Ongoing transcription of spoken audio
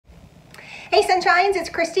Hey Sunshines, it's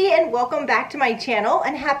Kristy and welcome back to my channel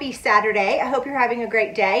and happy Saturday. I hope you're having a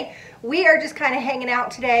great day. We are just kind of hanging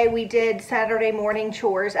out today. We did Saturday morning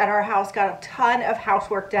chores at our house, got a ton of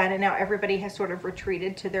housework done, and now everybody has sort of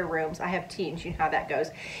retreated to their rooms. I have teens, you know how that goes.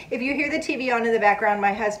 If you hear the TV on in the background,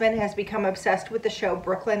 my husband has become obsessed with the show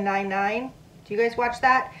Brooklyn Nine-Nine. Do you guys watch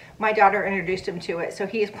that? My daughter introduced him to it, so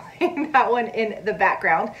he is playing that one in the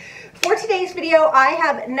background. For today's video, I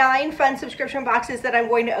have 9 fun subscription boxes that I'm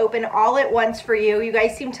going to open all at once for you. You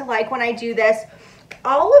guys seem to like when I do this.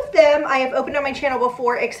 All of them I have opened on my channel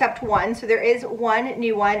before except one, so there is one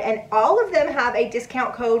new one, and all of them have a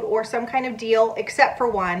discount code or some kind of deal except for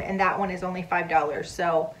one, and that one is only $5.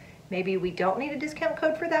 So maybe we don't need a discount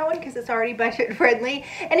code for that one because it's already budget friendly.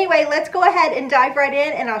 Anyway, let's go ahead and dive right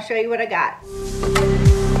in and I'll show you what I got.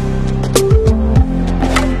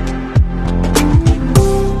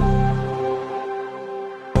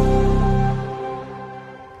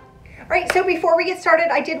 Right, so before we get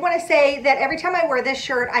started, I did want to say that every time I wear this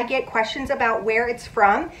shirt, I get questions about where it's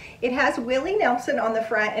from. It has Willie Nelson on the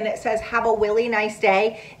front and it says, "Have a Willie nice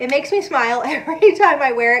day." It makes me smile every time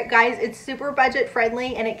I wear it. Guys, it's super budget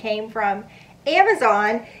friendly and it came from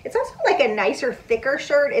Amazon. It's also like a nicer, thicker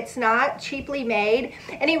shirt. It's not cheaply made.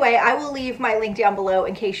 Anyway, I will leave my link down below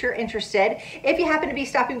in case you're interested. If you happen to be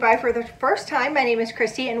stopping by for the first time, my name is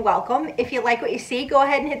Kristy and welcome. If you like what you see, go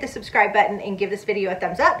ahead and hit the subscribe button and give this video a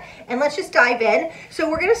thumbs up. And let's just dive in. So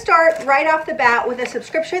we're going to start right off the bat with a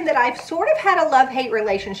subscription that I've sort of had a love-hate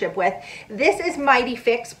relationship with. This is Mighty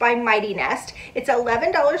Fix by Mighty Nest. It's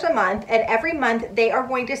 $11 a month, and every month they are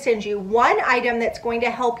going to send you one item that's going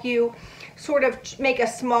to help you sort of make a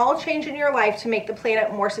small change in your life to make the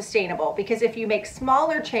planet more sustainable. Because if you make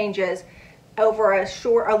smaller changes over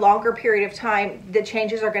a longer period of time, the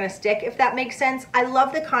changes are going to stick, if that makes sense. I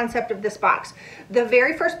love the concept of this box. The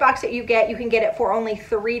very first box that you can get it for only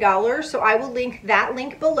 $3. So I will link that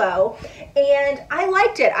link below. And I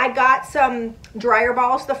liked it. I got some dryer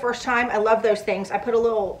balls the first time. I love those things. I put a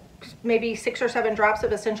little, maybe 6 or 7 drops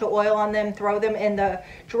of essential oil on them, throw them in the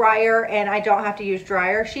dryer, and I don't have to use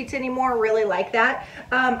dryer sheets anymore. Really like that.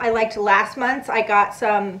 I liked last month's. I got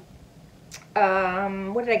some,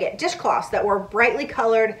 what did I get? Dishcloths that were brightly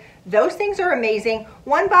colored. Those things are amazing.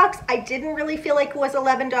 One box I didn't really feel like was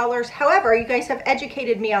 $11. However, you guys have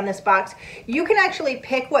educated me on this box. You can actually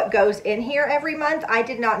pick what goes in here every month. I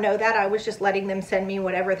did not know that. I was just letting them send me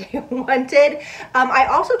whatever they wanted. I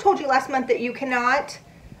also told you last month that you cannot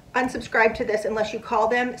unsubscribe to this unless you call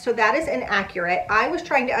them, so that is inaccurate. I was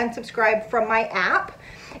trying to unsubscribe from my app,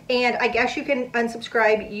 and I guess you can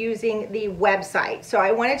unsubscribe using the website. So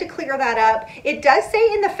I wanted to clear that up. It does say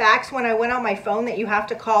in the facts when I went on my phone that you have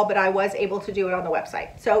to call, but I was able to do it on the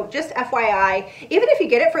website. So just FYI, even if you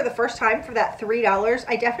get it for the first time for that $3,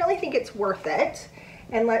 I definitely think it's worth it.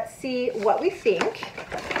 And let's see what we think.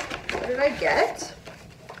 What did I get?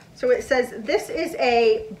 So it says this is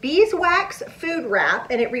a beeswax food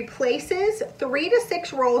wrap, and it replaces 3 to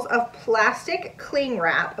 6 rolls of plastic cling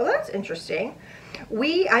wrap. Oh, that's interesting.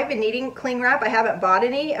 I've been needing cling wrap. I haven't bought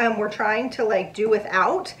any. We're trying to like do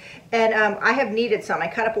without, and I have needed some. I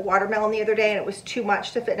cut up a watermelon the other day and it was too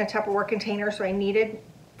much to fit in a Tupperware container, so I needed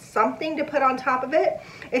something to put on top of it.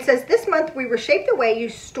 It says, "This month we reshape the way you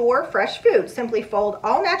store fresh food. Simply fold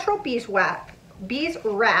all natural bees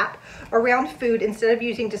wrap around food instead of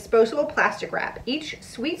using disposable plastic wrap. Each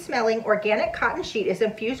sweet-smelling organic cotton sheet is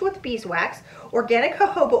infused with beeswax, organic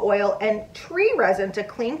jojoba oil, and tree resin to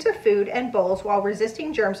cling to food and bowls while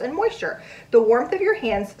resisting germs and moisture. The warmth of your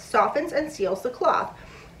hands softens and seals the cloth.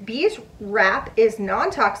 Bees wrap is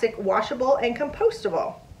non-toxic, washable, and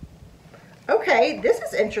compostable." Okay, this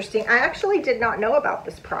is interesting. I actually did not know about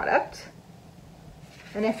this product.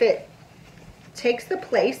 And if it takes the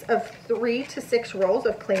place of 3 to 6 rolls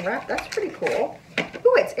of cling wrap, that's pretty cool.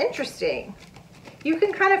 Ooh, it's interesting. You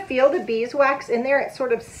can kind of feel the beeswax in there. It's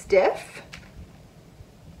sort of stiff.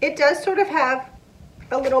 It does sort of have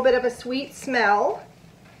a little bit of a sweet smell.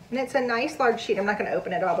 And it's a nice large sheet. I'm not going to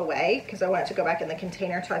open it all the way because I want it to go back in the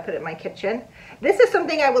container until I put it in my kitchen. This is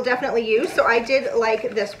something I will definitely use. So I did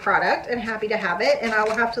like this product and happy to have it. And I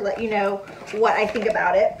will have to let you know what I think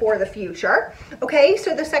about it for the future. Okay,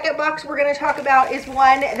 so the second box we're going to talk about is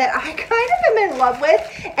one that I kind of am in love with.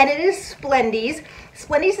 And it is Splendies.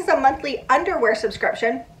 Splendies is a monthly underwear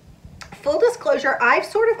subscription. Full disclosure, I've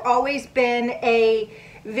sort of always been a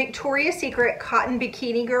Victoria's Secret cotton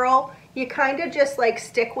bikini girl. You kind of just like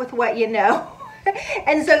stick with what you know.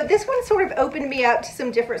 And so this one sort of opened me up to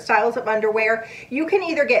some different styles of underwear. You can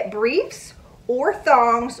either get briefs or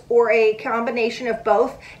thongs or a combination of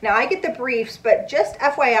both. Now I get the briefs, but just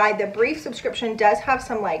FYI, the brief subscription does have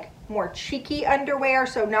some like more cheeky underwear,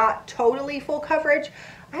 so not totally full coverage.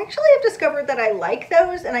 I actually have discovered that I like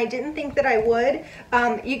those, and I didn't think that I would.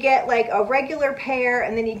 You get like a regular pair,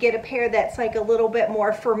 and then you get a pair that's like a little bit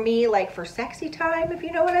more for me, like for sexy time, if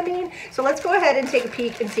you know what I mean. So let's go ahead and take a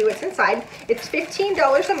peek and see what's inside. It's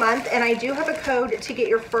 $15 a month, and I do have a code to get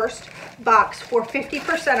your first box for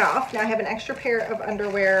 50% off. Now I have an extra pair of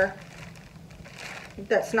underwear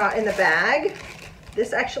that's not in the bag.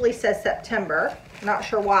 This actually says September. Not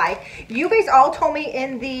sure why. You guys all told me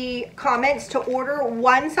in the comments to order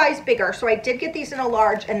one size bigger. So I did get these in a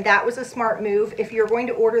large, and that was a smart move. If you're going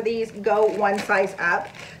to order these, go one size up.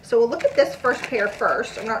 So we'll look at this first pair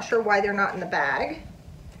first. I'm not sure why they're not in the bag.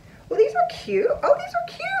 Well, these are cute. Oh, these are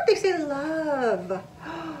cute. They say love.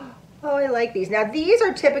 Oh, I like these. Now, these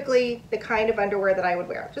are typically the kind of underwear that I would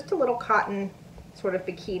wear. Just a little cotton sort of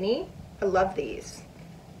bikini. I love these.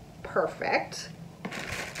 Perfect.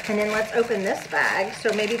 And then let's open this bag.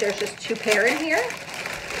 So maybe there's just 2 pair in here.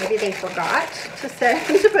 Maybe they forgot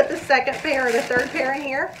to put the second pair or the third pair in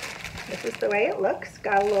here. This is the way it looks.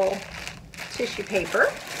 Got a little tissue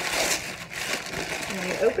paper. And when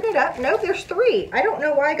you open it up, nope, there's 3. I don't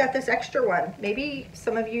know why I got this extra one. Maybe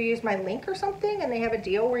some of you use my link or something and they have a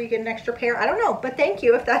deal where you get an extra pair. I don't know, but thank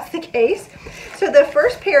you if that's the case. So the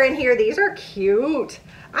first pair in here, these are cute.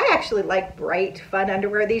 I actually like bright, fun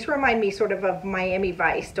underwear. These remind me sort of Miami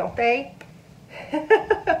Vice, don't they?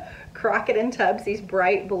 Crockett and Tubbs, these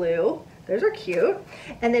bright blue. Those are cute.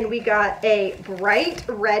 And then we got a bright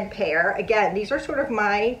red pair. Again, these are sort of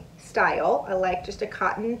my style. I like just a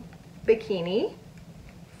cotton bikini,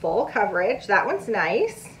 full coverage. That one's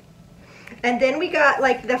nice. And then we got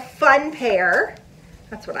like the fun pair.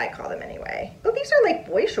 That's what I call them anyway. Oh, these are like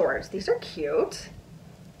boy shorts. These are cute.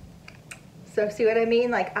 So see what I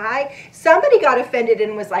mean? Like somebody got offended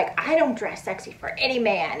and was like, I don't dress sexy for any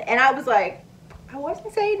man. And I was like, I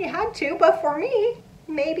wasn't saying you had to, but for me,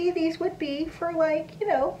 maybe these would be for like, you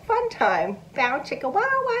know, fun time. Bow chicka wow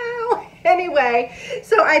wow. Anyway,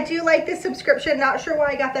 so I do like this subscription. Not sure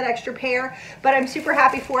why I got that extra pair, but I'm super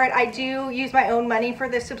happy for it. I do use my own money for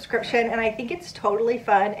this subscription, and I think it's totally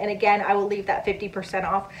fun. And again, I will leave that 50%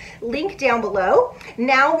 off link down below.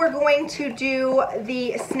 Now we're going to do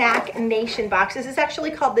the Snack Nation box. This is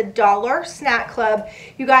actually called the Dollar Snack Club.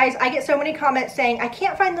 You guys, I get so many comments saying, I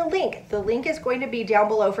can't find the link. The link is going to be down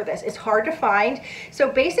below for this. It's hard to find.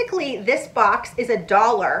 So basically, this box is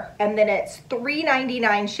 $1, and then it's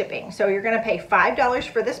 $3.99 shipping. So you're gonna pay $5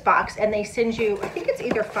 for this box, and they send you, I think it's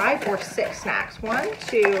either 5 or 6 snacks. 1,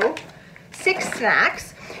 2, 6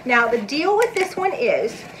 snacks. Now the deal with this one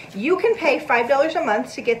is you can pay $5 a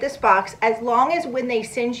month to get this box as long as when they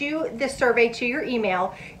send you the survey to your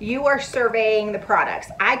email, you are surveying the products.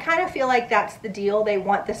 I kind of feel like that's the deal. They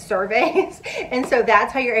want the surveys. And so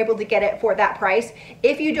that's how you're able to get it for that price.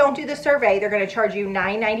 If you don't do the survey, they're going to charge you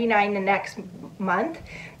 $9.99 the next month.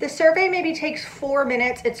 The survey maybe takes 4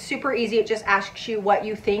 minutes. It's super easy. It just asks you what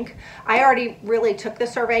you think. I already really took the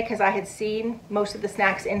survey because I had seen most of the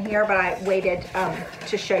snacks in here, but I waited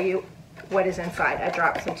to show you what is inside. I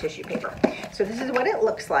dropped some tissue paper. So this is what it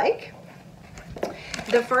looks like.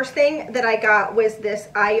 The first thing that I got was this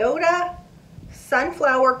Iota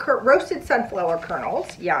roasted sunflower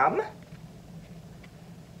kernels. Yum.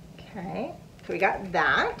 Okay, so we got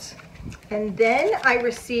that. And then I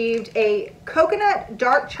received a coconut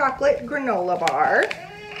dark chocolate granola bar.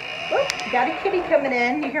 Oh, got a kitty coming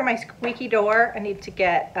in. You hear my squeaky door? I need to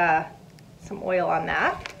get some oil on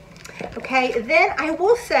that. Okay, then I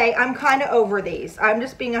will say I'm kind of over these. I'm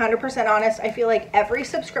just being 100% honest. I feel like every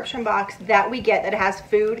subscription box that we get that has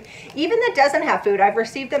food, even that doesn't have food, I've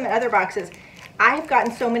received them in other boxes. I've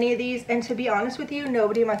gotten so many of these, and to be honest with you,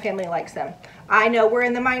 nobody in my family likes them. I know we're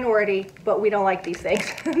in the minority, but we don't like these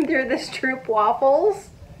things. They're the Stroop waffles.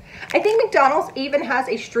 I think McDonald's even has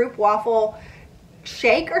a Stroop waffle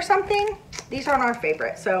shake or something. These aren't our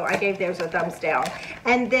favorite, so I gave those a thumbs down.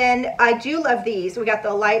 And then I do love these. We got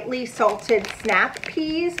the lightly salted snap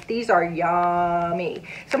peas. These are yummy.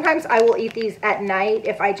 Sometimes I will eat these at night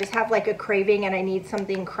if I just have like a craving and I need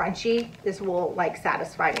something crunchy. This will like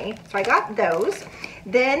satisfy me. So I got those.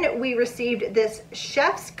 Then we received this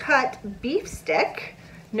Chef's Cut beef stick,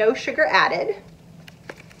 no sugar added.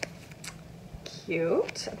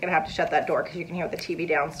 Cute. I'm gonna have to shut that door because you can hear the TV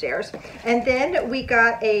downstairs. And then we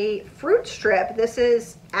got a fruit strip. This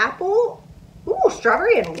is apple,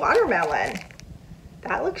 strawberry and watermelon.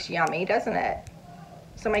 That looks yummy, doesn't it?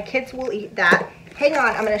 So my kids will eat that. Hang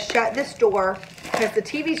on, I'm gonna shut this door because the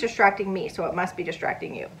TV's distracting me, so it must be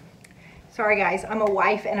distracting you. Sorry guys, I'm a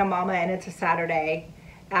wife and a mama and it's a Saturday.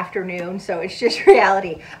 afternoon, so it's just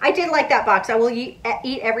reality. I did like that box. I will eat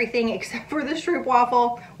everything except for the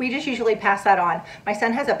stroopwafel. We just usually pass that on. My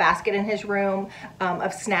son has a basket in his room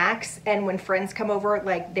of snacks, and when friends come over,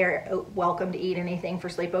 like, they're welcome to eat anything for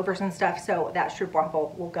sleepovers and stuff, so that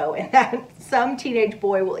stroopwafel will go in that. Some teenage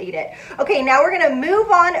boy will eat it. Okay, now we're gonna move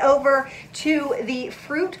on over to the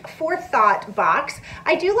Fruit for Thought box.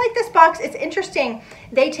 I do like this box. It's interesting.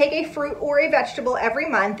 They take a fruit or a vegetable every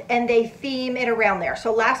month and they theme it around there.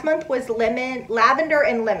 So last month was lavender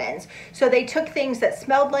and lemons. So they took things that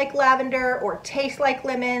smelled like lavender or taste like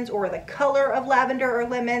lemons or the color of lavender or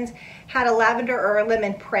lemons, had a lavender or a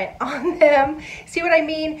lemon print on them. See what I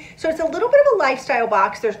mean? So it's a little bit of a lifestyle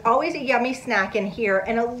box. There's always a yummy snack in here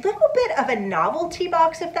and a little bit of a novelty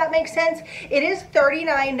box, if that makes sense. It is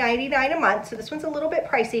 $39.99 a month, so this one's a little bit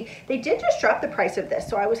pricey. They did just drop the price of this,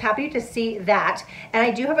 so I was happy to see that. And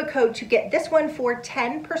I do have a code to get this one for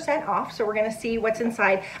 10% off, so we're gonna see what's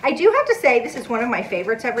inside. I do have to say, this is one of my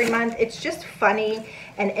favorites every month. It's just funny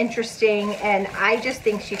and interesting, and I just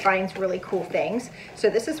think she finds really cool things. So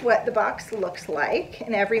this is what the box looks like,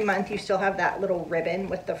 and every month you still have that little ribbon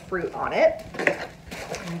with the fruit on it.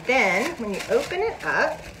 And then when you open it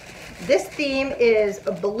up, this theme is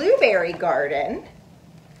a blueberry garden.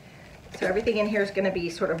 So everything in here is going to be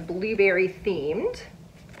sort of blueberry themed.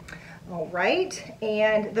 All right,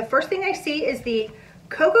 and the first thing I see is the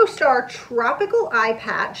Cocoa Star Tropical Eye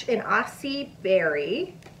Patch in acai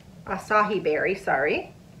berry,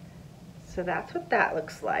 sorry. So that's what that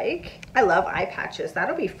looks like. I love eye patches.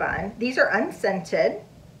 That'll be fun. These are unscented.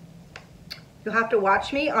 You'll have to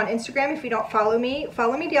watch me on Instagram. If you don't follow me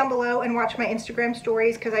down below and watch my Instagram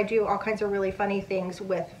stories, because I do all kinds of really funny things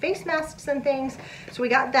with face masks and things. So we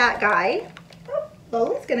got that guy. Oh,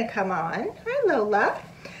 Lola's gonna come on. Hi, Lola.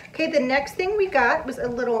 Okay, the next thing we got was a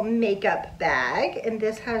little makeup bag, and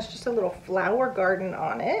this has just a little flower garden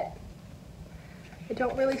on it. I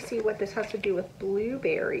don't really see what this has to do with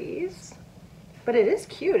blueberries, but it is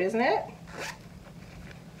cute, isn't it?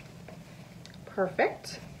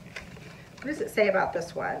 Perfect. What does it say about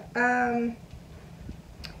this one?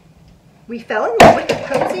 We fell in love with the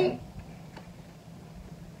cozy.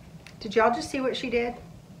 Did y'all just see what she did?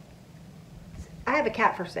 I have a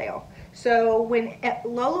cat for sale. So when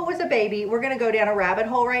Lola was a baby, we're gonna go down a rabbit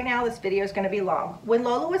hole right now. This video is gonna be long. When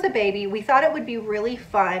Lola was a baby, we thought it would be really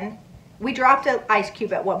fun. We dropped an ice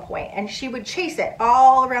cube at one point and she would chase it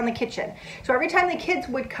all around the kitchen. So every time the kids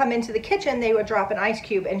would come into the kitchen, they would drop an ice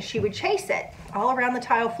cube and she would chase it all around the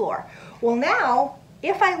tile floor. Well, now,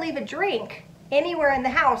 if I leave a drink anywhere in the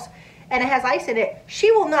house and it has ice in it,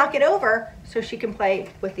 she will knock it over so she can play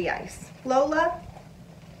with the ice. Lola,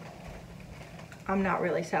 I'm not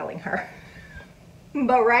really selling her.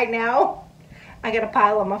 But right now, I got a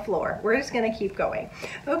pile on my floor. We're just gonna keep going.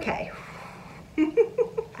 Okay.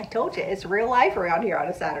 I told you, it's real life around here on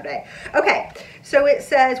a Saturday. Okay, so it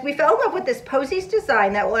says, we fell in love with this Posies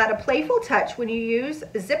design that will add a playful touch when you use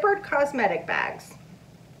zippered cosmetic bags.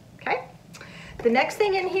 Okay. The next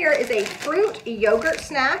thing in here is a fruit yogurt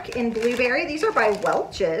snack in blueberry. These are by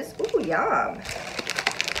Welch's. Ooh, yum.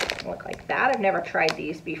 Look like that. I've never tried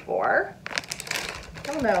these before. I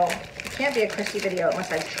don't know. It can't be a Kristy video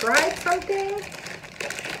unless I've tried something.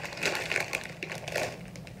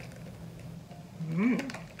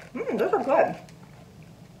 Those are good.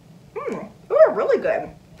 Those are really good.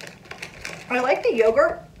 I like the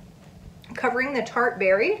yogurt covering the tart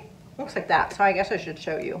berry. Looks like that, so I guess I should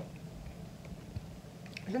show you.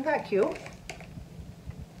 Isn't that cute?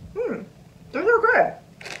 Those are good.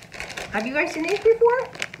 Have you guys seen these before?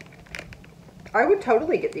 I would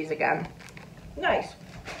totally get these again. Nice.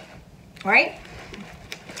 All right.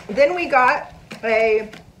 Then we got a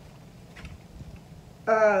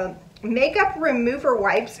makeup remover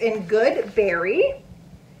wipes in Good Berry.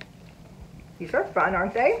 These are fun,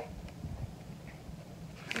 aren't they?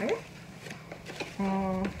 Okay.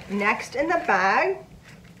 Next in the bag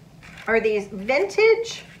are these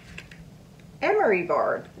vintage emery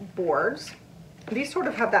boards. These sort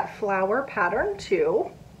of have that flower pattern too.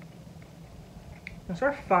 Those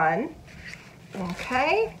are fun.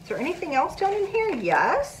 Okay, is there anything else down in here?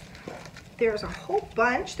 Yes. There's a whole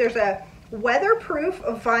bunch. There's a weatherproof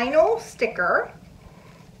vinyl sticker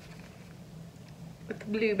with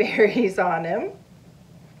blueberries on them.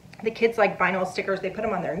 The kids like vinyl stickers. They put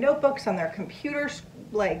them on their notebooks, on their computers,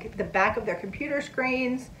 like the back of their computer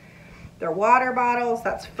screens, their water bottles.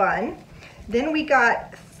 That's fun. Then we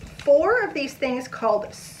got 4 of these things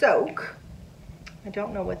called Soak. I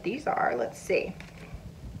don't know what these are. Let's see.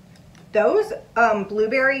 Those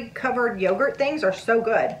blueberry covered yogurt things are so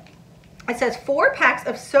good. It says 4 packs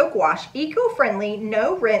of soak wash, eco-friendly,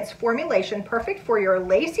 no rinse formulation, perfect for your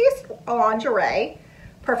laciest lingerie,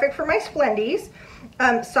 perfect for my Splendies,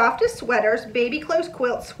 softest sweaters, baby clothes,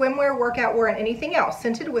 quilts, swimwear, workout wear, and anything else.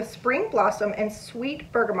 Scented with spring blossom and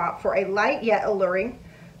sweet bergamot for a light yet alluring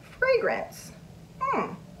fragrance.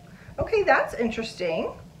 Okay, that's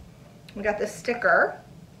interesting. We got the sticker.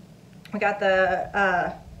 We got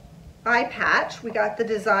the eye patch. We got the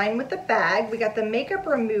design with the bag. We got the makeup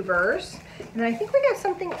removers. And I think we got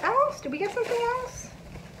something else. Did we get something else?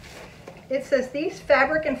 It says these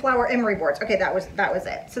fabric and flower emery boards. Okay, that was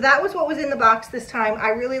it. So that was what was in the box this time. I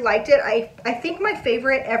really liked it. I think my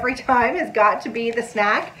favorite every time has got to be the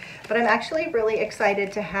snack, but I'm actually really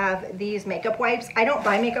excited to have these makeup wipes. I don't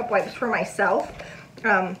buy makeup wipes for myself.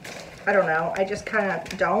 I don't know. I just kind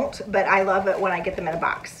of don't, but I love it when I get them in a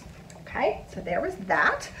box. Okay, so there was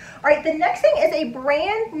that. All right, the next thing is a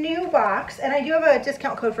brand new box, and I do have a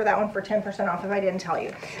discount code for that one for 10% off if I didn't tell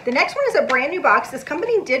you. The next one is a brand new box. This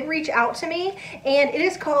company did reach out to me, and it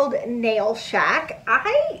is called Nail Shack.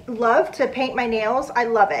 I love to paint my nails. I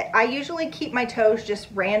love it. I usually keep my toes just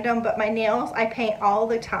random, but my nails I paint all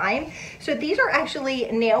the time. So these are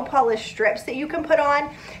actually nail polish strips that you can put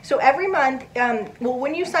on. So every month, well,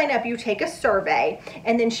 when you sign up, you take a survey,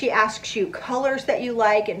 and then she asks you colors that you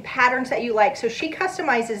like and patterns that you like. So she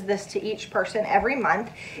customizes this to each person every month.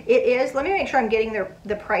 It is, let me make sure I'm getting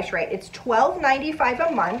the price right. It's $12.95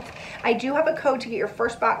 a month. I do have a code to get your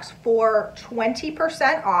first box for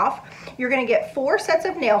 20% off. You're going to get 4 sets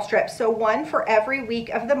of nail strips, so 1 for every week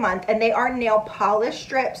of the month, and they are nail polish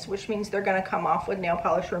strips, which means they're going to come off with nail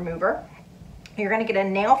polish remover. You're going to get a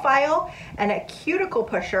nail file and a cuticle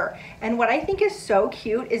pusher. And what I think is so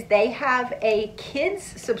cute is they have a kids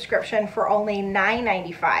subscription for only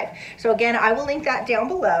 $9.95. So again, I will link that down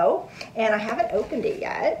below, and I haven't opened it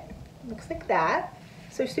yet. Looks like that.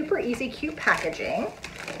 So super easy, cute packaging.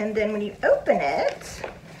 And then when you open it,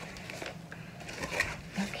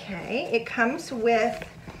 okay, it comes with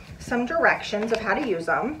some directions of how to use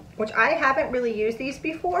them, which I haven't really used these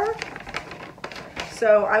before.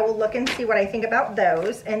 So I will look and see what I think about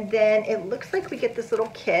those. And then it looks like we get this little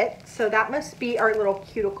kit. So that must be our little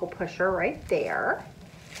cuticle pusher right there.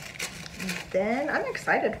 And then I'm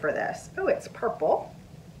excited for this. Oh, it's purple.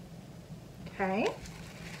 Okay.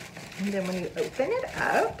 And then when you open it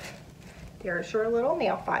up, there's your little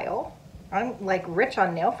nail file. I'm like rich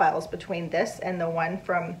on nail files between this and the one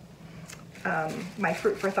from my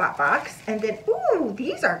Fruit for Thought box. And then, ooh,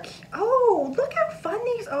 these are cute. Oh, look how fun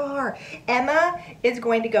these are. Emma is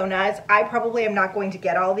going to go nuts. I probably am not going to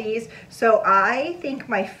get all these. So I think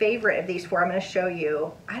my favorite of these 4, I'm going to show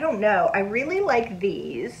you. I don't know. I really like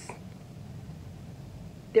these.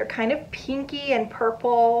 They're kind of pinky and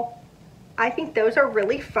purple. I think those are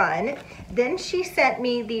really fun. Then she sent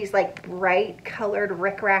me these like bright colored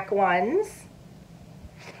rickrack ones.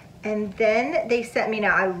 And then they sent me,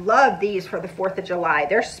 now I love these for the 4th of July.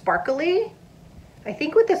 They're sparkly. I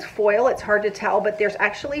think with this foil, it's hard to tell, but there's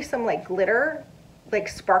actually some like glitter, like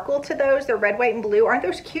sparkle to those. They're red, white, and blue. Aren't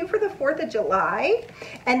those cute for the 4th of July?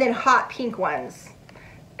 And then hot pink ones.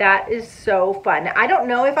 That is so fun. I don't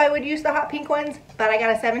know if I would use the hot pink ones, but I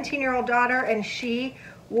got a 17-year-old daughter, and she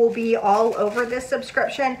will be all over this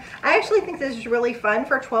subscription. I actually think this is really fun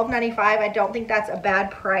for $12.95. I don't think that's a bad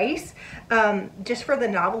price. Just for the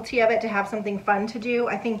novelty of it, to have something fun to do.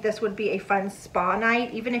 I think this would be a fun spa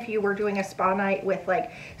night, even if you were doing a spa night with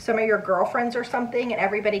like some of your girlfriends or something, and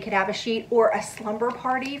everybody could have a sheet, or a slumber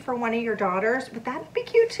party for one of your daughters. But that would be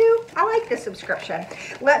cute too. I like this subscription.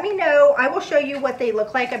 Let me know. I will show you what they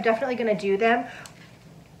look like. I'm definitely gonna do them.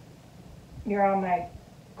 You're on my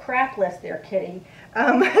crap list there, kitty.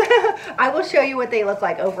 I will show you what they look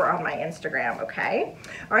like over on my Instagram, okay?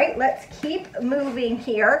 All right, let's keep moving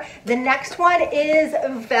here. The next one is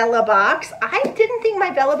Velobox. I didn't think my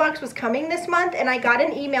Velobox was coming this month, and I got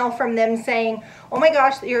an email from them saying, oh my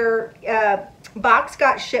gosh, your box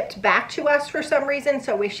got shipped back to us for some reason,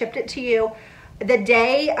 so we shipped it to you. The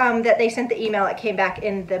day that they sent the email, it came back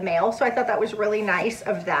in the mail, so I thought that was really nice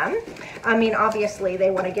of them. I mean, obviously they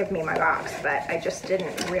want to give me my box, but I just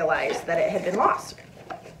didn't realize that it had been lost.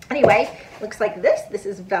 Anyway, looks like this. This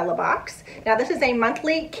is Velobox. Now this is a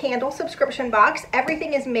monthly candle subscription box.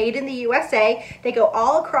 Everything is made in the USA. They go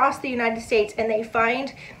all across the United States, and they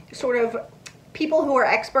find sort of people who are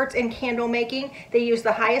experts in candle making. They use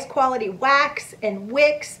the highest quality wax and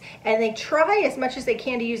wicks, and they try as much as they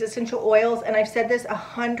can to use essential oils. And I've said this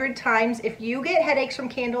 100 times, if you get headaches from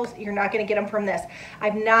candles, you're not going to get them from this.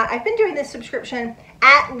 I've been doing this subscription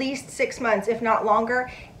at least 6 months, if not longer,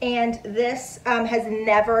 and this has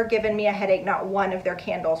never given me a headache, not one of their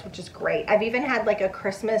candles, which is great. I've even had like a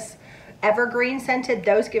Christmas evergreen scented,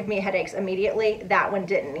 those give me headaches immediately. That one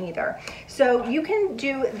didn't either. So you can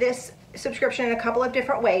do this subscription in a couple of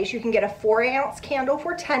different ways. You can get a 4-ounce candle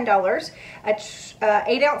for $10, a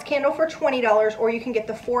 8-ounce candle for $20, or you can get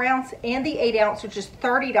the 4-ounce and the 8-ounce, which is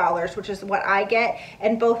 $30, which is what I get,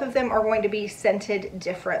 and both of them are going to be scented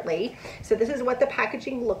differently. So this is what the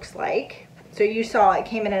packaging looks like. So you saw it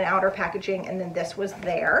came in an outer packaging, and then this was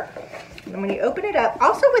there. And when you open it up,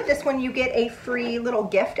 also with this one, you get a free little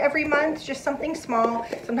gift every month, just something small.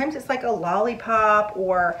 Sometimes it's like a lollipop,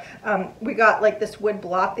 or we got like this wood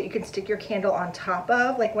block that you can stick your candle on top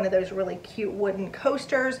of, like one of those really cute wooden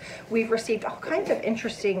coasters. We've received all kinds of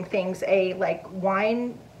interesting things, a like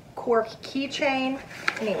wine cork keychain.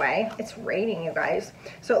 Anyway, it's raining, you guys.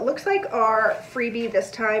 So it looks like our freebie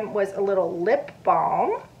this time was a little lip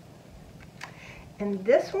balm. And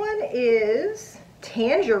this one is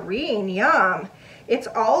tangerine, yum. It's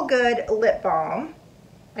all good lip balm.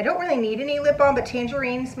 I don't really need any lip balm, but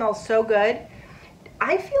tangerine smells so good.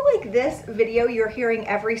 I feel like this video, you're hearing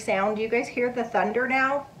every sound. Do you guys hear the thunder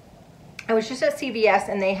now? I was just at CVS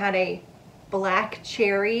and they had a black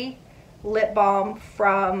cherry lip balm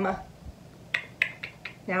from,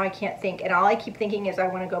 now I can't think, and all I keep thinking is I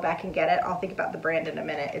want to go back and get it. I'll think about the brand in a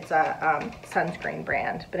minute. It's a sunscreen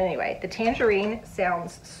brand. But anyway, the tangerine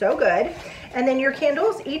sounds so good. And then your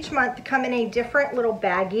candles each month come in a different little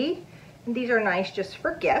baggie. And these are nice just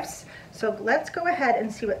for gifts. So let's go ahead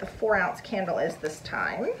and see what the 4-ounce candle is this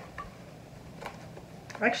time.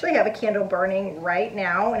 I actually have a candle burning right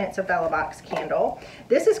now, and it's a Bella Box candle.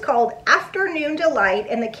 This is called Afternoon Delight,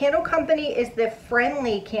 and the candle company is the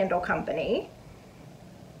Friendly Candle Company.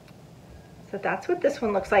 So that's what this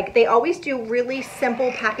one looks like. They always do really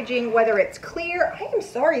simple packaging, whether it's clear. I am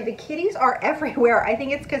sorry, the kitties are everywhere. I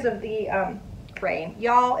think it's because of the rain.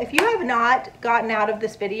 Y'all, if you have not gotten out of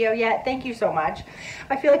this video yet, thank you so much.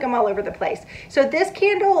 I feel like I'm all over the place. So this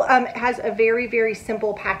candle has a very, very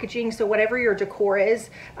simple packaging. So whatever your decor is,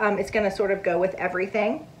 it's gonna sort of go with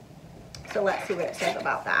everything. So let's see what it says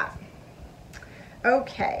about that.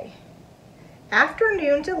 Okay.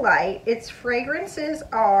 Afternoon Delight. Its fragrances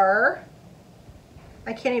are,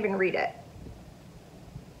 I can't even read it.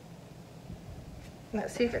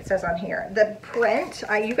 Let's see if it says on here. The print,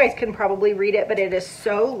 you guys can probably read it, but it is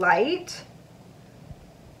so light.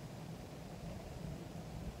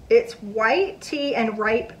 It's white tea and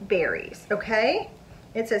ripe berries, okay?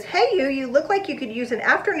 It says, hey you look like you could use an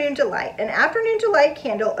Afternoon Delight. An Afternoon Delight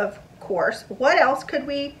candle, of course. What else could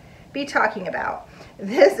we be talking about?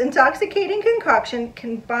 This intoxicating concoction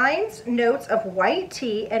combines notes of white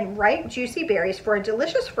tea and ripe juicy berries for a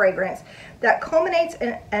delicious fragrance that culminates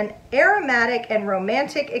in an aromatic and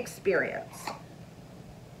romantic experience.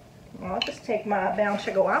 Well, I'll just take my Bound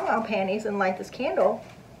Sugar Wow Wow panties and light this candle.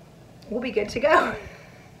 We'll be good to go.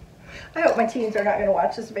 I hope my teens are not going to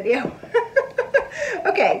watch this video.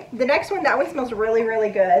 Okay, the next one, that one smells really, really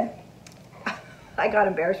good. I got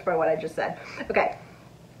embarrassed by what I just said. Okay.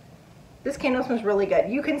 This candle smells really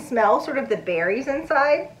good. You can smell sort of the berries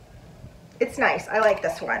inside. It's nice. I like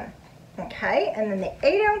this one. Okay, and then the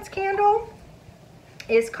 8-ounce candle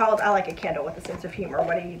is called, I like a candle with a sense of humor.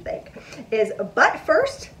 What do you think? Is But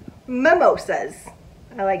First Mimosas.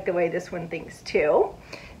 I like the way this one thinks too.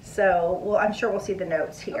 So, well, I'm sure we'll see the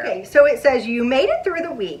notes here. Okay, so it says, you made it through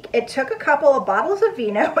the week. It took a couple of bottles of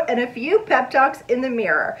vino and a few pep talks in the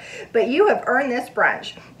mirror, but you have earned this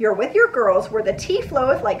brunch. You're with your girls where the tea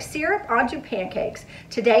floweth like syrup onto pancakes.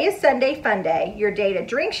 Today is Sunday fun day. Your day to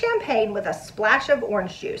drink champagne with a splash of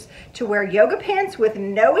orange juice, to wear yoga pants with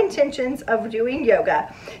no intentions of doing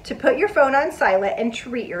yoga, to put your phone on silent and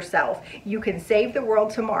treat yourself. You can save the world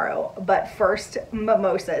tomorrow, but first,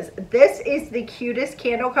 mimosas. This is the cutest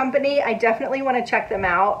candle company. I definitely want to check them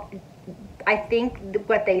out. I think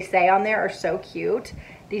what they say on there are so cute.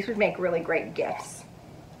 These would make really great gifts.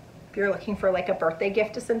 If you're looking for like a birthday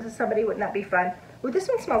gift to send to somebody, wouldn't that be fun? Ooh, this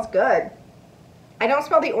one smells good. I don't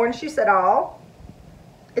smell the orange juice at all.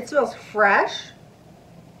 It smells fresh.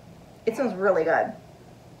 It smells really good.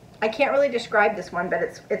 I can't really describe this one,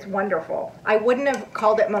 but it's wonderful. I wouldn't have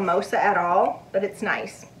called it mimosa at all, but it's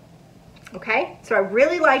nice. Okay, so I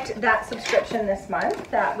really liked that subscription this month.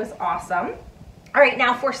 That was awesome. All right,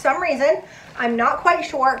 now for some reason, I'm not quite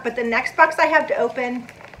sure, but the next box I have to open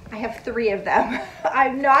I have 3 of them.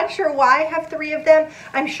 I'm not sure why I have 3 of them.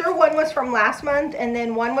 I'm sure one was from last month and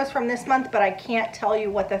then one was from this month, but I can't tell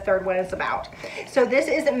you what the third one is about. So this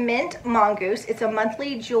is Mint Mongoose. It's a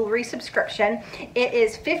monthly jewelry subscription. It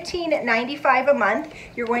is $15.95 a month.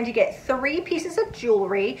 You're going to get 3 pieces of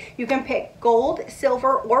jewelry. You can pick gold,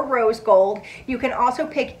 silver, or rose gold. You can also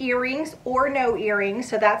pick earrings or no earrings.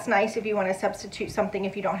 So that's nice if you want to substitute something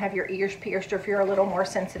if you don't have your ears pierced or if you're a little more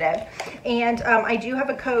sensitive. And I do have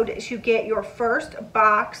a code to get your first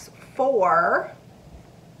box for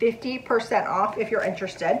 50% off if you're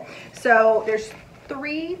interested. So there's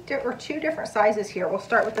 2 different sizes here. We'll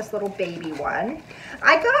start with this little baby one.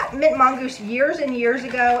 I got Mint Mongoose years and years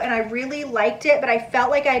ago and I really liked it, but I felt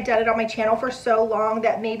like I had done it on my channel for so long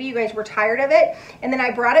that maybe you guys were tired of it. And then I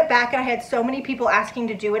brought it back and I had so many people asking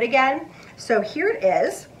to do it again. So here it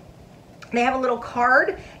is. They have a little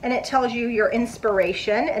card and it tells you your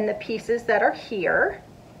inspiration and the pieces that are here.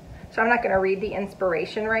 So I'm not going to read the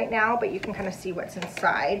inspiration right now, but you can kind of see what's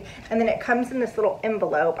inside. And then it comes in this little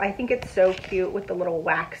envelope. I think it's so cute with the little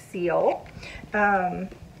wax seal.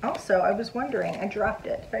 Also, I was wondering, I dropped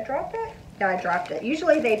it. Did I drop it? Yeah, I dropped it.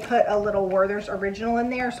 Usually they put a little Werther's Original in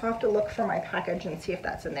there, so I'll have to look for my package and see if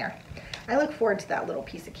that's in there. I look forward to that little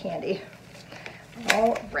piece of candy.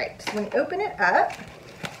 All right, so when you open it up,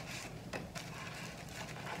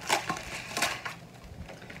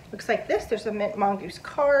 looks like this. There's a Mint Mongoose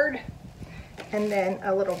card and then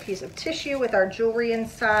a little piece of tissue with our jewelry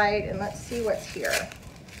inside. And let's see what's here.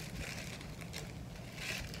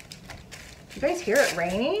 Do you guys hear it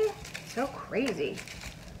raining? So crazy.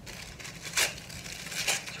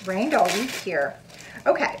 It's rained all week here.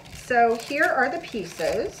 Okay, so here are the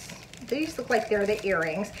pieces. These look like they're the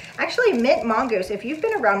earrings. Actually, Mint Mongoose, if you've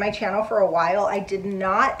been around my channel for a while, I did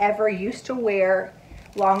not ever used to wear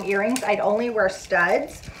long earrings. I'd only wear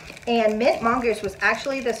studs. And Mint Mongoose was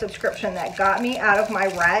actually the subscription that got me out of my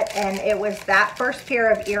rut, and it was that first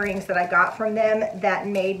pair of earrings that I got from them that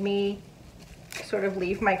made me sort of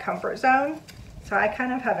leave my comfort zone. So I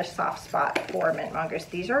kind of have a soft spot for Mint Mongoose.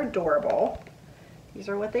 These are adorable. These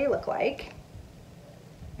are what they look like.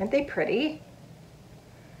 Aren't they pretty?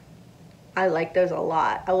 I like those a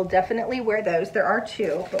lot. I will definitely wear those. There are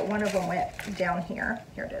 2, but one of them went down here.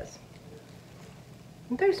 Here it is.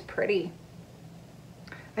 Aren't those pretty?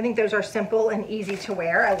 I think those are simple and easy to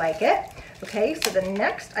wear. I like it. Okay, so the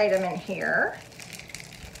next item in here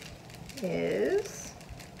is,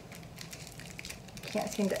 I can't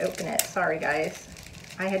seem to open it. Sorry, guys.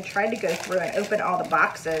 I had tried to go through and open all the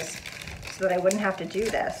boxes so that I wouldn't have to do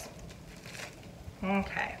this.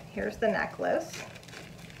 Okay, here's the necklace.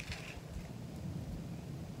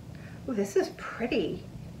 Ooh, this is pretty.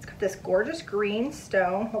 It's got this gorgeous green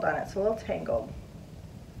stone. Hold on, it's a little tangled.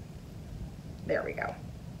 There we go.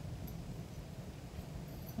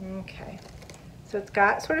 Okay, so it's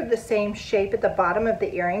got sort of the same shape at the bottom of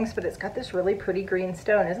the earrings, but it's got this really pretty green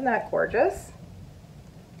stone. Isn't that gorgeous?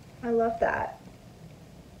 I love that.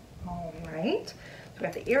 All right, so we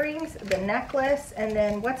got the earrings, the necklace, and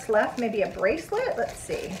then what's left? Maybe a bracelet? Let's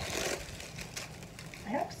see. I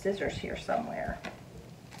have scissors here somewhere.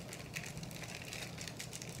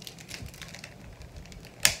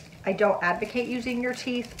 I don't advocate using your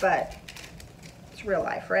teeth, but it's real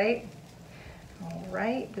life, right? All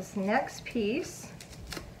right, this next piece,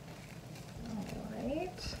 all right,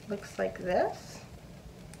 looks like this.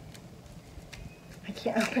 I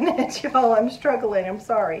can't open it, y'all. I'm struggling. I'm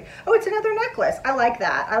sorry. Oh, it's another necklace. I like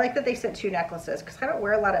that. I like that they sent 2 necklaces because I don't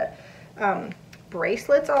wear a lot of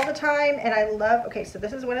bracelets all the time. And I love, okay, so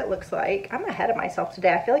this is what it looks like. I'm ahead of myself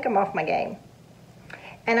today. I feel like I'm off my game.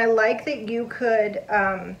 And I like that you could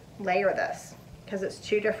layer this because it's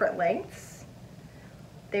 2 different lengths.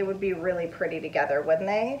 They would be really pretty together, wouldn't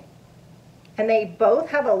they? And they both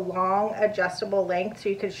have a long adjustable length, so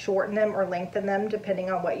you could shorten them or lengthen them depending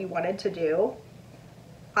on what you wanted to do.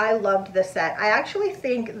 I loved this set. I actually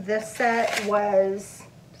think this set was,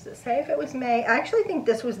 does it say if it was May? I actually think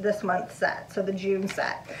this was this month's set, so the June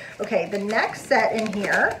set. Okay, the next set in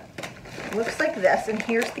here looks like this, and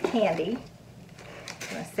here's the candy.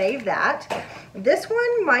 I'm gonna save that. This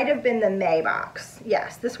one might have been the May box.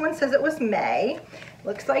 Yes, this one says it was May.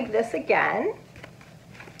 Looks like this again.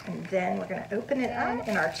 And then we're gonna open it up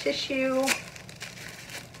in our tissue.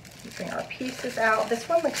 Bring our pieces out. This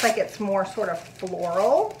one looks like it's more sort of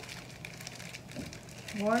floral.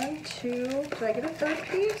 1, 2, did I get a third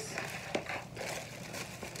piece?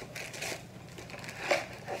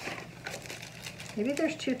 Maybe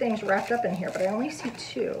there's 2 things wrapped up in here, but I only see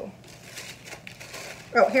 2.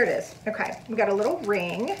 Oh, here it is. Okay, we got a little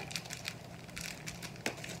ring.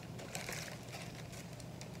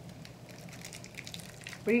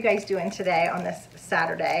 What are you guys doing today on this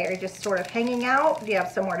Saturday? Are you just sort of hanging out? Do you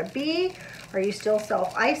have somewhere to be? Are you still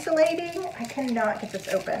self-isolating? I cannot get this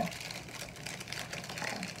open.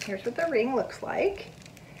 Okay, here's what the ring looks like.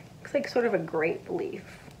 Looks like sort of a grape leaf.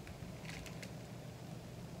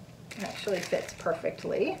 It actually fits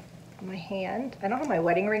perfectly on my hand. I don't have my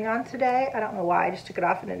wedding ring on today. I don't know why. I just took it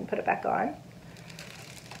off and didn't put it back on.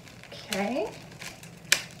 Okay.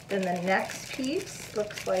 Then the next piece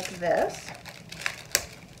looks like this.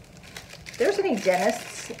 If there's any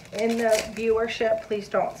dentists in the viewership, please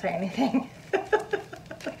don't say anything.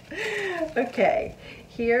 Okay,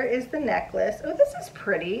 here is the necklace. Oh, this is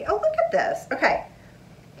pretty. Oh, look at this. Okay,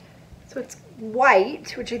 so it's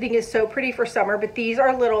white, which I think is so pretty for summer, but these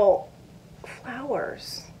are little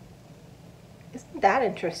flowers. Isn't that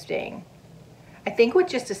interesting? I think with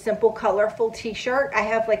just a simple, colorful t-shirt, I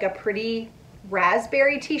have like a pretty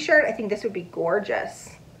raspberry t-shirt. I think this would be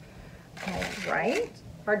gorgeous. All right,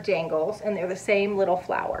 our dangles, and they're the same little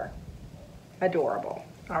flower. Adorable.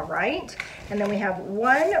 All right, and then we have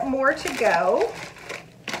one more to go.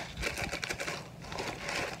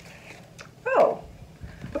 Oh,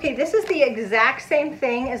 okay, this is the exact same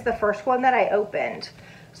thing as the first one that I opened.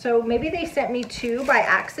 So maybe they sent me two by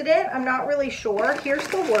accident. I'm not really sure. Here's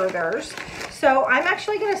the Werthers. So I'm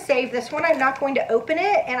actually going to save this one. I'm not going to open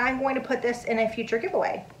it, and I'm going to put this in a future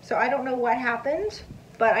giveaway. So I don't know what happened,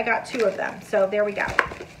 but I got two of them. So there we go.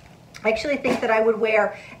 I actually think that I would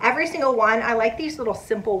wear every single one. I like these little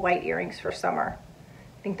simple white earrings for summer.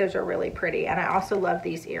 I think those are really pretty. And I also love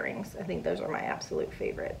these earrings. I think those are my absolute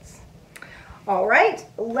favorites. All right,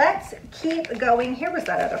 let's keep going. Here was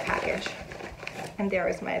that other package. And there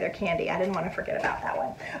is my other candy. I didn't want to forget about that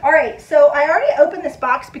one. All right, so I already opened this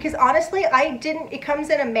box because honestly, it comes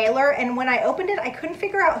in a mailer, and when I opened it, I couldn't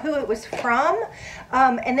figure out who it was from.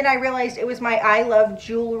 And then I realized it was my I Love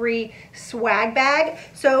Jewelry swag bag.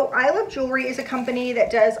 So I Love Jewelry is a company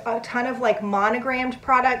that does a ton of like monogrammed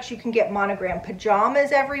products. You can get monogrammed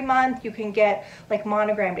pajamas every month. You can get like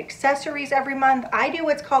monogrammed accessories every month. I do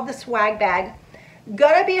what's called the swag bag.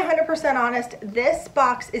 Gonna be 100% honest, this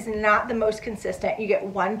box is not the most consistent. You get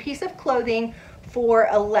one piece of clothing for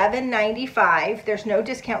 $11.95. There's no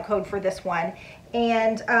discount code for this one.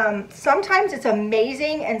 And sometimes it's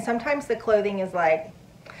amazing, and sometimes the clothing is like,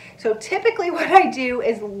 so typically what I do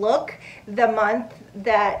is look the month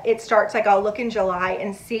that it starts, like I'll look in July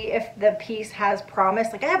and see if the piece has promise.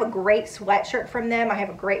 Like I have a great sweatshirt from them. I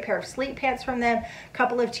have a great pair of sleep pants from them, a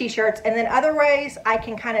couple of t-shirts, and then otherwise I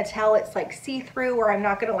can kind of tell it's like see-through or I'm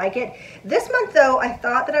not gonna like it. This month though, I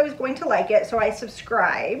thought that I was going to like it, so I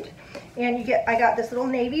subscribed, and I got this little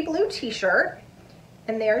navy blue t-shirt.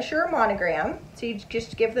 And there's your monogram. So you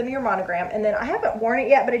just give them your monogram. And then I haven't worn it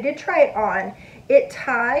yet, but I did try it on. It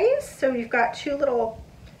ties, so you've got two little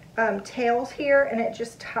tails here, and it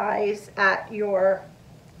just ties at your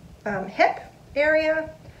hip area.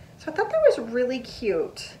 So I thought that was really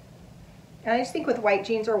cute. And I just think with white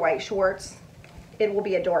jeans or white shorts, it will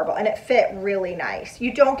be adorable, and it fit really nice.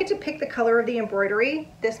 You don't get to pick the color of the embroidery.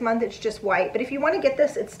 This month it's just white, but if you want to get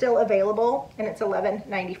this, it's still available, and it's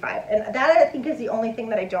 $11.95. And that I think is the only thing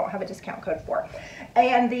that I don't have a discount code for.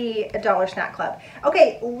 And the Dollar Snack Club.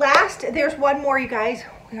 Okay, last, there's one more, you guys.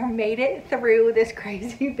 We made it through this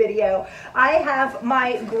crazy video. I have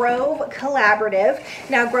my Grove Collaborative.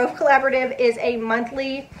 Now, Grove Collaborative is a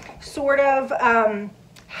monthly sort of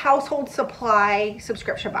household supply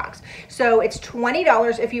subscription box. So it's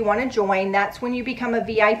 $20 if you want to join. That's when you become a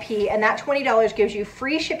VIP, and that $20 gives you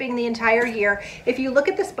free shipping the entire year. If you look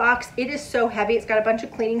at this box, it is so heavy. It's got a bunch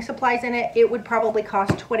of cleaning supplies in it. It would probably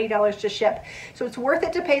cost $20 to ship. So it's worth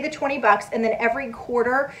it to pay the 20 bucks, and then every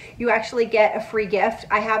quarter you actually get a free gift.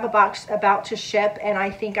 I have a box about to ship, and I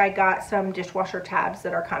think I got some dishwasher tabs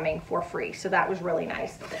that are coming for free. So that was really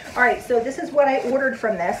nice. All right, so this is what I ordered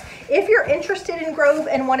from this. If you're interested in Grove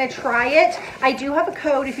and want to try it, I do have a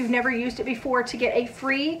code if you've never used it before to get a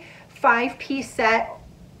free 5-piece set,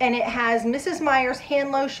 and it has Mrs. Meyer's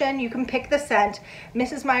hand lotion. You can pick the scent,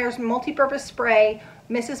 Mrs. Meyer's multi-purpose spray,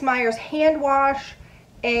 Mrs. Meyer's hand wash,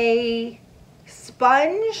 a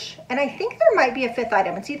sponge, and I think there might be a 5th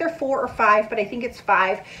item. It's either 4 or 5, but I think it's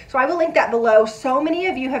 5. So I will link that below. So many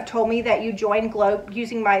of you have told me that you joined Grove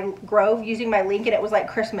using my link, and it was like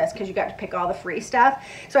Christmas because you got to pick all the free stuff.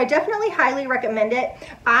 So I definitely highly recommend it.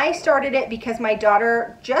 I started it because my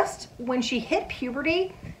daughter, just when she hit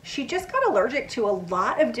puberty, she just got allergic to a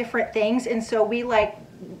lot of different things, and so we like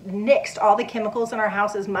nixed all the chemicals in our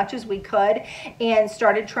house as much as we could and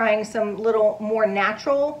started trying some little more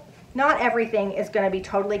natural. Not everything is going to be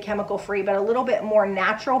totally chemical free, but a little bit more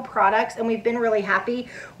natural products, and we've been really happy.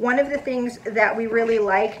 One of the things that we really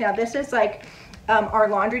like, now this is like our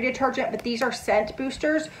laundry detergent, but these are scent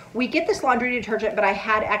boosters. We get this laundry detergent, but I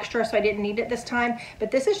had extra, so I didn't need it this time.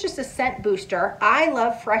 But this is just a scent booster. I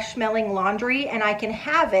love fresh smelling laundry, and I can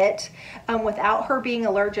have it without her being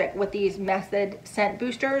allergic with these Method scent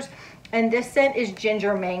boosters. And this scent is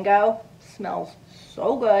ginger mango. Smells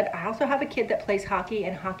so good. I also have a kid that plays hockey,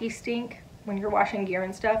 and hockey stink when you're washing gear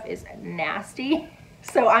and stuff is nasty.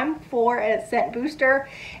 So I'm for a scent booster,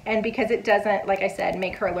 and because it doesn't, like I said,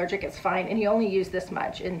 make her allergic, it's fine. And you only use this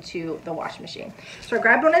much into the wash machine. So I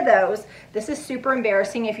grabbed one of those. This is super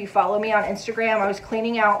embarrassing. If you follow me on Instagram, I was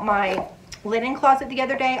cleaning out my linen closet the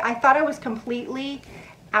other day. I thought I was completely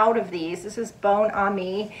out of these. This is Bone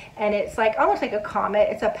Ami, and it's like almost like a Comet.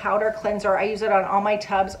 It's a powder cleanser. I use it on all my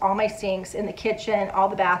tubs, all my sinks, in the kitchen, all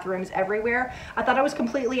the bathrooms, everywhere. I thought I was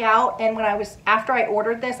completely out, and after I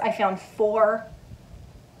ordered this, I found 4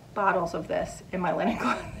 bottles of this in my linen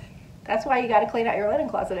closet. That's why you got to clean out your linen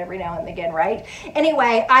closet every now and again, right?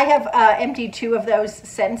 Anyway, I have emptied 2 of those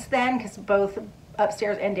since then, because both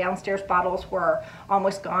upstairs and downstairs bottles were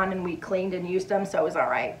almost gone, and we cleaned and used them, so it was all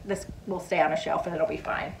right. This will stay on a shelf and it'll be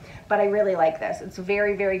fine. But I really like this. It's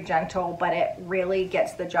very, very gentle, but it really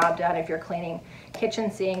gets the job done if you're cleaning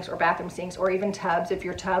kitchen sinks or bathroom sinks, or even tubs if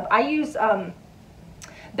your tub. I use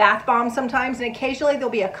bath bombs sometimes, and occasionally there'll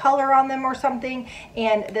be a color on them or something,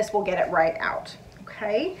 and this will get it right out.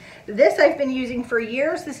 Okay, this I've been using for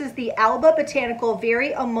years. This is the Alba Botanical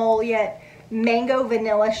Very Emollient Mango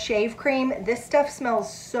Vanilla Shave Cream. This stuff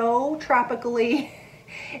smells so tropically.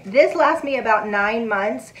 This lasts me about 9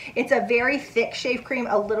 months. It's a very thick shave cream.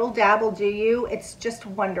 A little dab will do you. It's just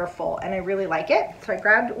wonderful, and I really like it. So I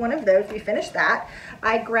grabbed one of those. We finished that.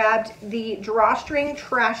 I grabbed the drawstring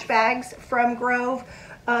trash bags from Grove.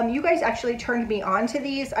 You guys actually turned me on to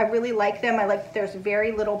these. I really like them. I like that there's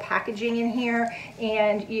very little packaging in here,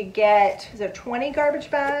 and you get, is there 20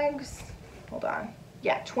 garbage bags? Hold on.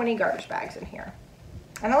 Yeah, 20 garbage bags in here.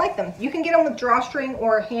 And I like them. You can get them with drawstring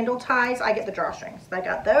or handle ties. I get the drawstrings. So I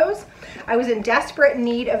got those. I was in desperate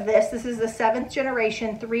need of this. This is the 7th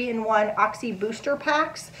generation 3-in-1 Oxy Booster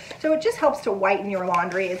Packs. So it just helps to whiten your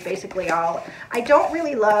laundry is basically all. I don't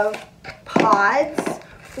really love pods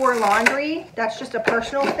for laundry. That's just a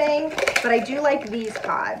personal thing, but I do like these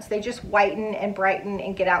pods. They just whiten and brighten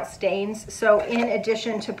and get out stains. So in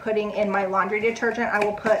addition to putting in my laundry detergent, I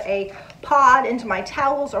will put a pod into my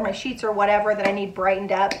towels or my sheets or whatever that I need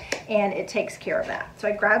brightened up, and it takes care of that. So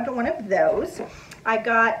I grabbed one of those. I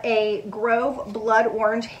got a Grove Blood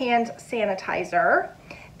Orange hand sanitizer.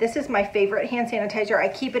 This is my favorite hand sanitizer. I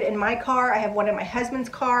keep it in my car. I have one in my husband's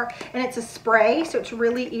car, and it's a spray, so it's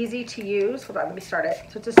really easy to use. Hold on, let me start it.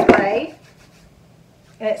 So it's a spray,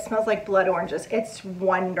 and it smells like blood oranges. It's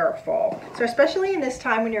wonderful. So especially in this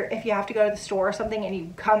time when if you have to go to the store or something and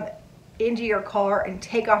you come into your car and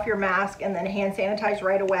take off your mask and then hand sanitize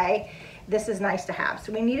right away, this is nice to have.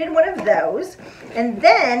 So we needed one of those. And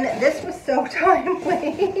then this was so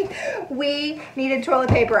timely. We needed toilet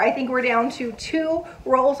paper. I think we're down to 2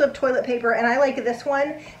 rolls of toilet paper, and I like this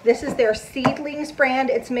one. This is their Seedlings brand.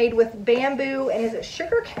 It's made with bamboo, and is it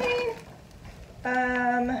sugar cane?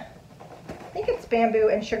 I think it's bamboo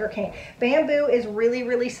and sugar cane. Bamboo is really,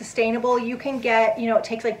 really sustainable. You can get, you know, it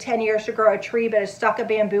takes like 10 years to grow a tree, but a stalk of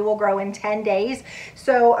bamboo will grow in 10 days.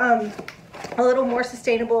 So, a little more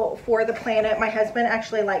sustainable for the planet. My husband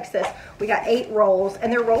actually likes this. We got 8 rolls,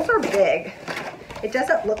 and their rolls are big. It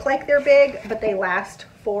doesn't look like they're big, but they last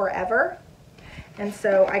forever. And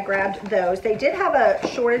so I grabbed those. They did have a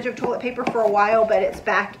shortage of toilet paper for a while, but it's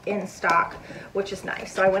back in stock, which is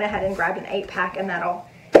nice. So I went ahead and grabbed an 8-pack, and that'll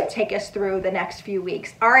take us through the next few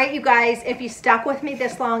weeks. All right, you guys, if you stuck with me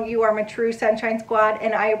this long, you are my true Sunshine Squad,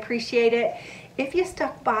 and I appreciate it. If you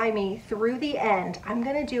stuck by me through the end, I'm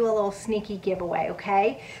gonna do a little sneaky giveaway,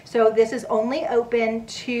 okay? So this is only open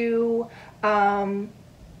to the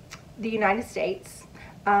United States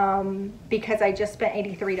because I just spent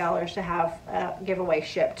 $83 to have a giveaway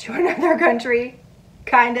shipped to another country.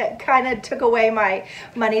 Kind of took away my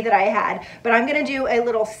money that I had, but I'm gonna do a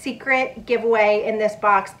little secret giveaway in this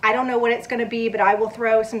box. I don't know what it's gonna be, but I will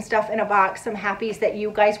throw some stuff in a box, some happies that you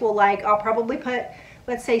guys will like. I'll probably put,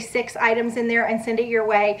 let's say, 6 items in there and send it your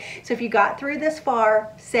way. So if you got through this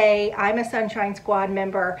far, say I'm a Sunshine Squad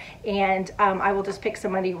member, and I will just pick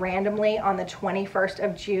somebody randomly on the 21st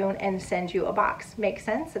of June and send you a box. Makes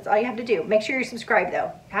sense? That's all you have to do. Make sure you're subscribed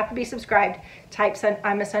though. You have to be subscribed. Type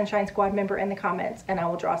I'm a Sunshine Squad member in the comments, and I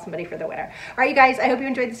will draw somebody for the winner. All right, you guys, I hope you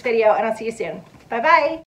enjoyed this video, and I'll see you soon. Bye-bye.